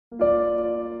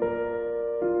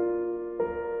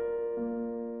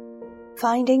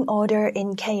Finding Order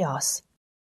in Chaos.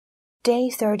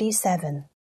 Day 37.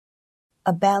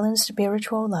 A Balanced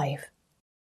Spiritual Life.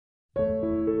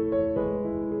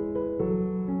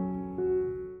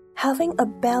 Having a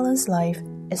balanced life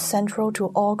is central to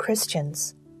all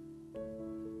Christians.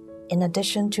 In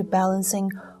addition to balancing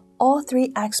all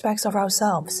three aspects of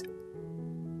ourselves,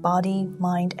 body,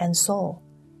 mind, and soul,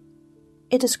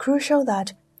 it is crucial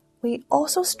that we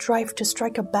also strive to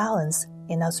strike a balance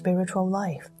in our spiritual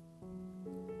life.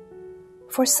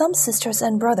 For some sisters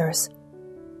and brothers,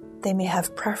 they may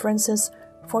have preferences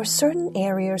for certain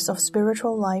areas of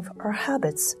spiritual life or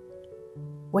habits,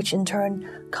 which in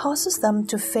turn causes them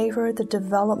to favor the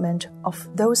development of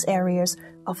those areas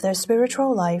of their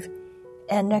spiritual life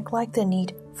and neglect the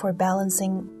need for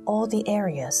balancing all the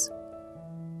areas.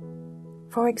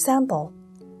 For example,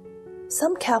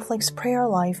 some Catholics' prayer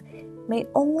life may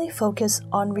only focus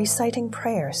on reciting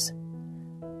prayers.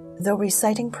 Though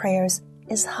reciting prayers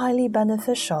is highly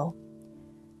beneficial,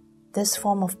 this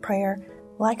form of prayer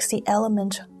lacks the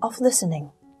element of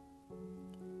listening.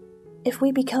 If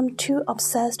we become too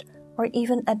obsessed or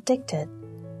even addicted,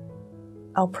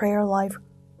 our prayer life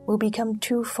will become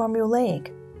too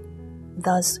formulaic.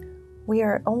 Thus, we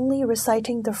are only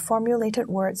reciting the formulated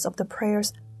words of the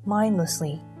prayers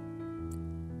mindlessly.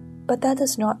 But that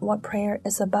is not what prayer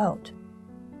is about.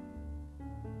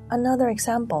 Another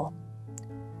example.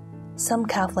 Some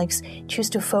Catholics choose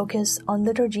to focus on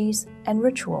liturgies and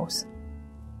rituals,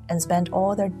 and spend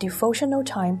all their devotional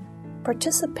time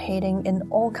participating in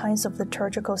all kinds of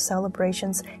liturgical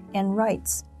celebrations and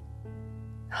rites.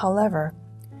 However,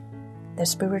 their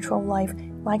spiritual life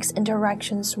lacks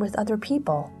interactions with other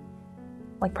people,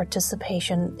 like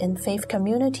participation in faith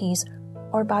communities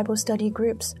or Bible study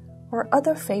groups or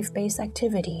other faith-based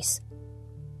activities.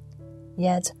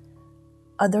 Yet,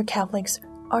 other Catholics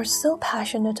are so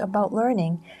passionate about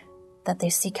learning that they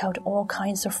seek out all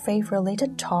kinds of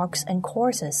faith-related talks and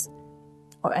courses,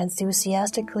 or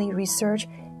enthusiastically research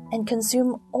and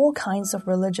consume all kinds of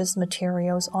religious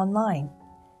materials online.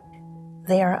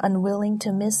 They are unwilling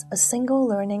to miss a single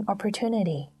learning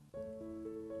opportunity.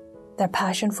 Their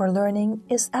passion for learning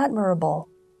is admirable.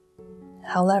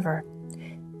 However,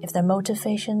 if their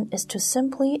motivation is to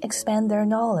simply expand their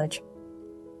knowledge,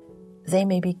 they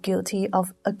may be guilty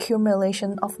of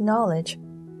accumulation of knowledge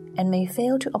and may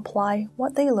fail to apply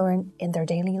what they learn in their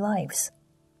daily lives.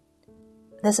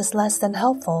 This is less than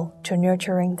helpful to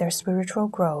nurturing their spiritual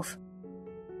growth.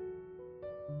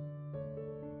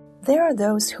 There are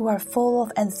those who are full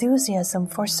of enthusiasm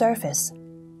for service.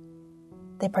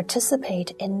 They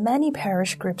participate in many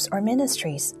parish groups or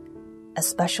ministries,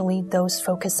 especially those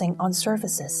focusing on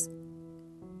services.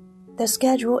 Their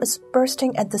schedule is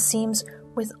bursting at the seams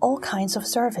with all kinds of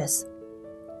service.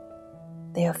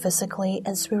 They are physically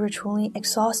and spiritually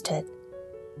exhausted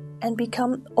and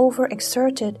become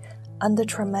overexerted under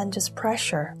tremendous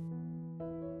pressure.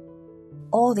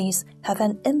 All these have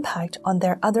an impact on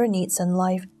their other needs in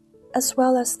life as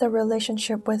well as their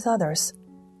relationship with others,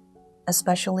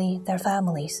 especially their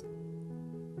families.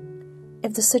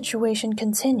 If the situation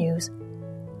continues,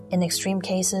 in extreme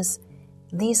cases,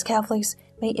 these Catholics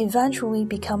may eventually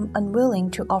become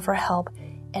unwilling to offer help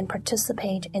and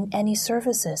participate in any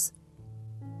services,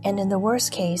 and in the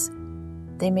worst case,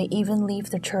 they may even leave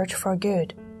the church for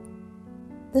good.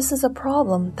 This is a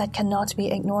problem that cannot be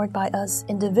ignored by us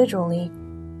individually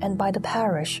and by the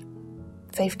parish,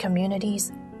 faith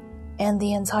communities, and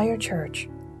the entire church.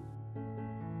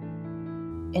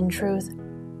 In truth,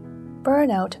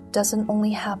 burnout doesn't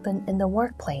only happen in the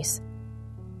workplace.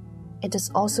 It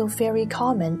is also very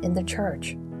common in the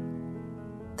church.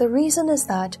 The reason is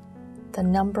that the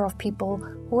number of people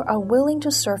who are willing to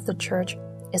serve the church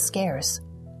is scarce.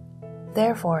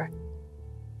 Therefore,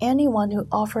 anyone who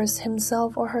offers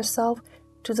himself or herself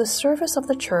to the service of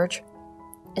the church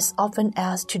is often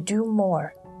asked to do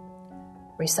more,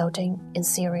 resulting in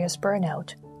serious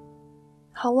burnout.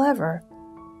 However,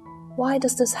 why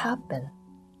does this happen?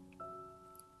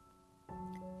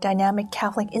 Dynamic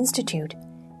Catholic Institute,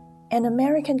 an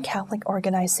American Catholic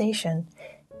organization,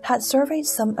 had surveyed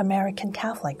some American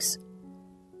Catholics.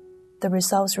 The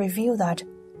results reveal that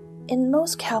in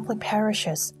most Catholic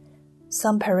parishes,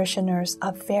 some parishioners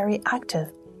are very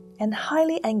active and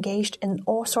highly engaged in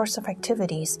all sorts of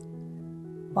activities,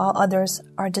 while others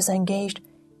are disengaged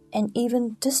and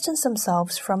even distance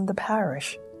themselves from the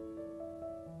parish.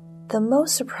 The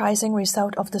most surprising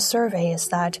result of the survey is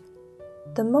that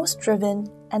the most driven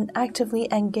and actively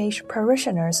engaged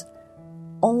parishioners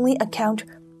only account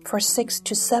for 6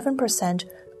 to 7%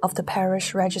 of the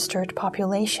parish registered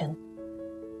population,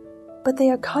 but they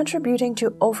are contributing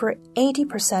to over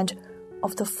 80%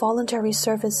 of the voluntary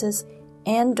services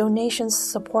and donations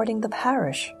supporting the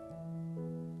parish.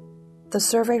 The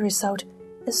survey result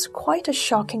is quite a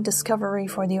shocking discovery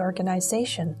for the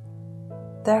organization.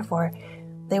 Therefore,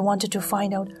 they wanted to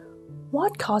find out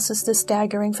what causes this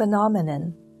staggering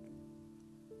phenomenon.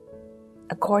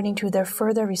 According to their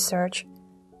further research,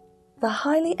 the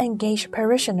highly engaged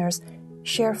parishioners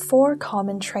share 4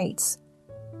 common traits.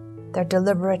 Their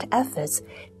deliberate efforts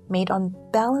made on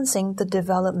balancing the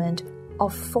development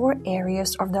of 4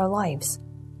 areas of their lives: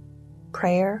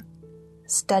 prayer,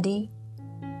 study,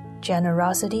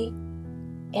 generosity,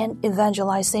 and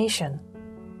evangelization.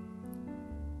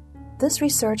 This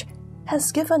research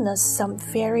has given us some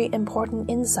very important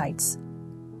insights.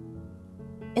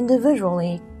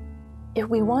 Individually, if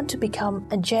we want to become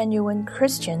a genuine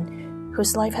Christian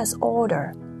whose life has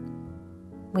order,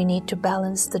 we need to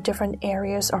balance the different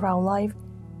areas of our life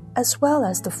as well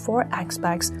as the 4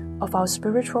 aspects of our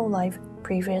spiritual life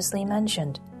previously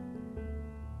mentioned,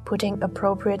 putting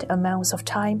appropriate amounts of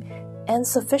time and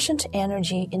sufficient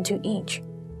energy into each,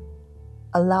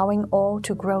 allowing all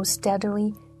to grow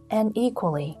steadily and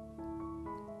equally.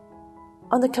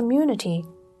 On the community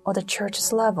or the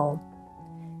church's level,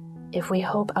 if we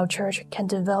hope our church can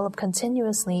develop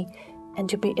continuously and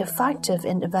to be effective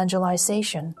in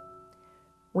evangelization,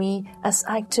 we, as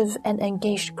active and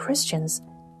engaged Christians,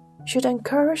 should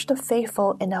encourage the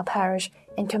faithful in our parish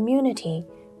and community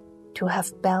to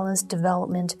have balanced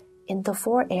development in the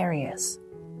 4 areas.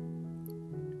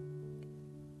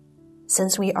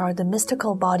 Since we are the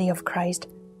mystical body of Christ,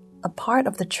 a part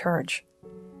of the church,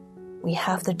 we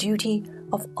have the duty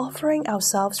of offering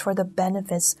ourselves for the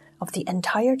benefits of the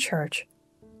entire church,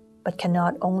 but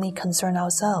cannot only concern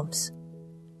ourselves.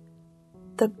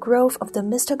 The growth of the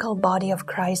mystical body of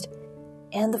Christ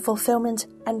and the fulfillment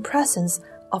and presence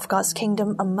of God's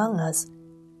kingdom among us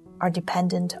are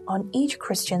dependent on each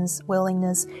Christian's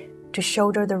willingness to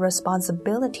shoulder the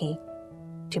responsibility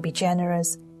to be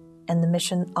generous in the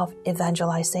mission of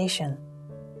evangelization.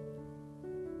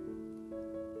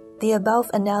 The above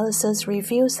analysis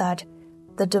reveals that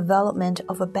the development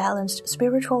of a balanced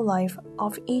spiritual life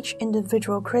of each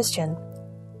individual Christian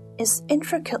is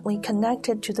intricately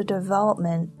connected to the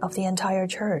development of the entire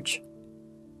church.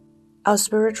 Our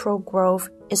spiritual growth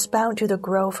is bound to the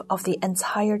growth of the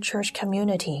entire church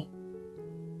community.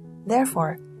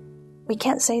 Therefore, we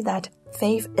can't say that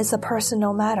faith is a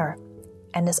personal matter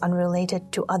and is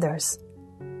unrelated to others.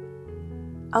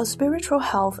 Our spiritual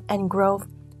health and growth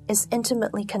is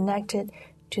intimately connected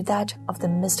to that of the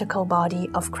mystical body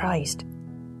of Christ.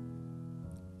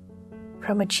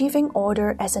 From achieving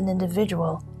order as an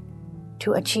individual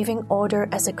to achieving order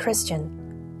as a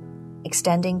Christian,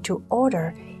 extending to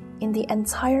order in the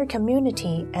entire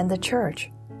community and the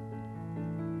church.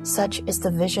 Such is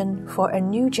the vision for a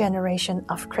new generation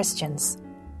of Christians.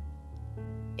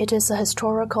 It is a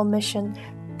historical mission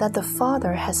that the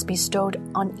Father has bestowed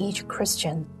on each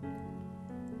Christian.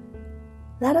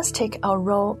 Let us take our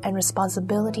role and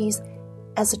responsibilities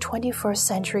as a 21st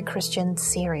century Christian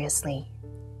seriously.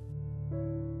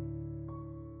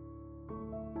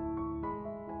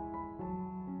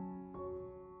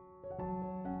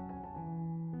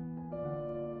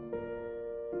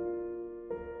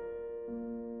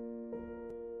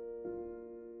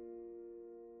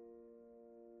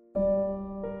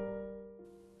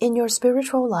 In your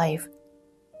spiritual life,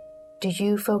 do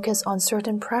you focus on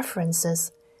certain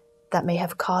preferences that may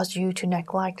have caused you to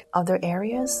neglect other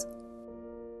areas?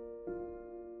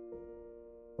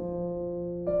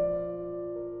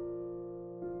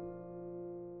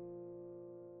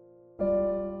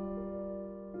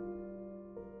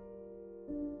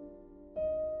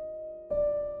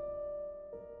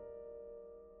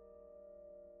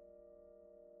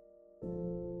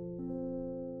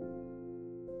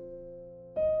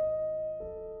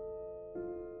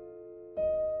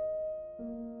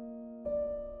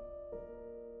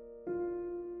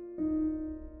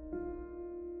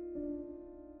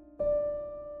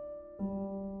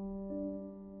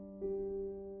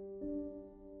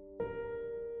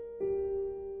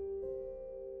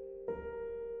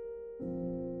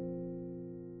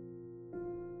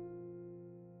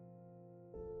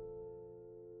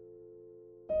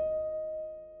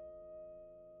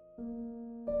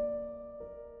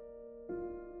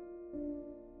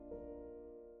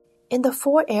 In the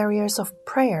 4 areas of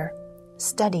prayer,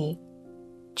 study,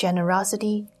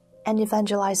 generosity, and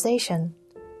evangelization,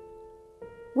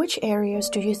 which areas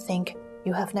do you think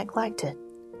you have neglected?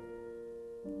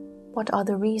 What are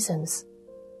the reasons?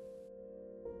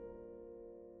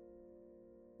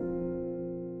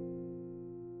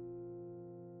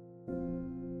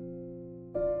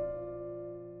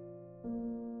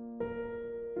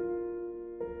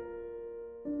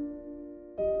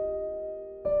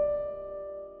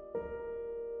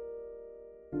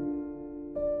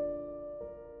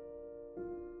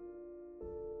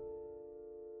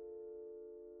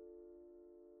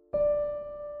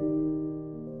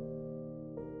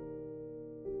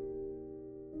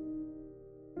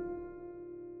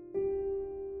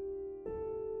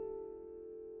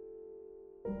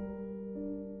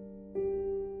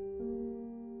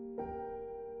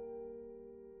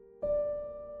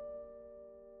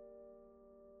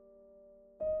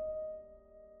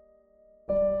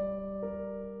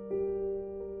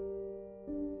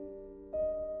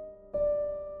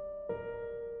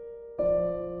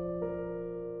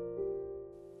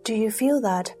 Do you feel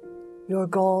that your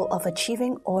goal of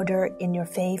achieving order in your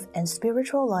faith and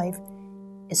spiritual life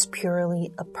is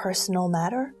purely a personal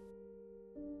matter?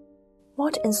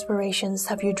 What inspirations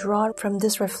have you drawn from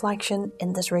this reflection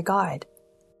in this regard?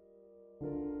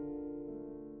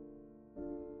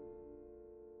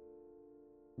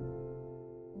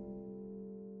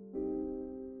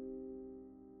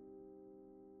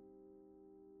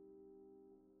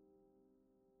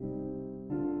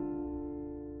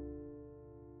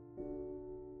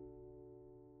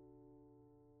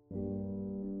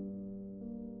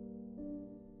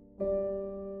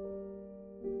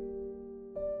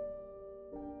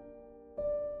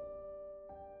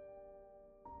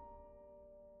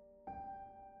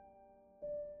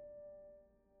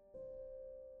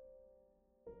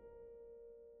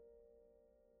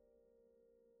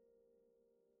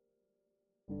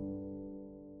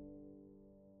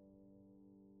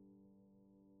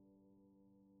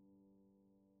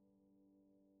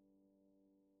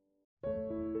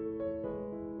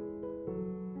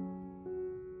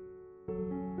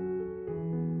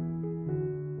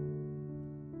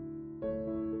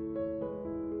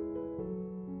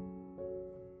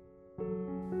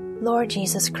 Lord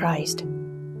Jesus Christ,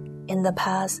 in the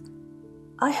past,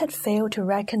 I had failed to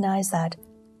recognize that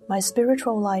my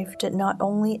spiritual life did not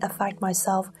only affect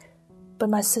myself,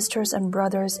 but my sisters and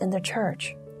brothers in the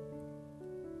church.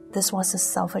 This was a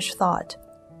selfish thought.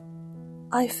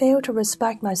 I failed to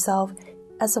respect myself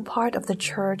as a part of the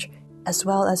church as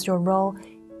well as your role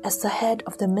as the head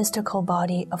of the mystical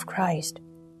body of Christ.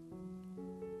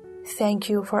 Thank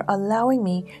you for allowing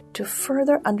me to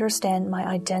further understand my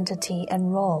identity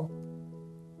and role.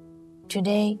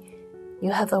 Today,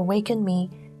 you have awakened me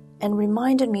and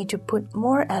reminded me to put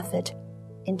more effort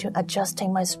into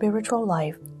adjusting my spiritual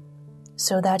life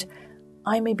so that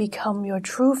I may become your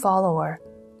true follower,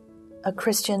 a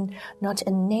Christian not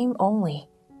in name only,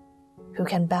 who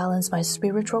can balance my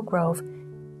spiritual growth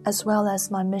as well as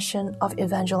my mission of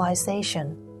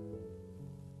evangelization.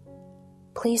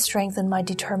 Please strengthen my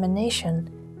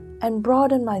determination and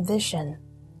broaden my vision.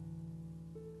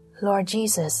 Lord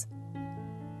Jesus,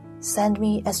 send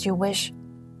me as you wish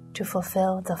to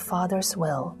fulfill the Father's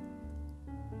will.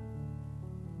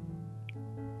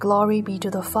 Glory be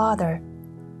to the Father,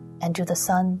 and to the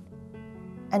Son,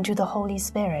 and to the Holy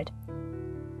Spirit,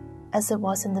 as it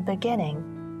was in the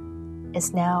beginning,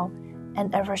 is now,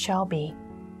 and ever shall be,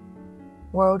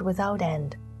 world without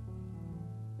end.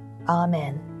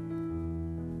 Amen.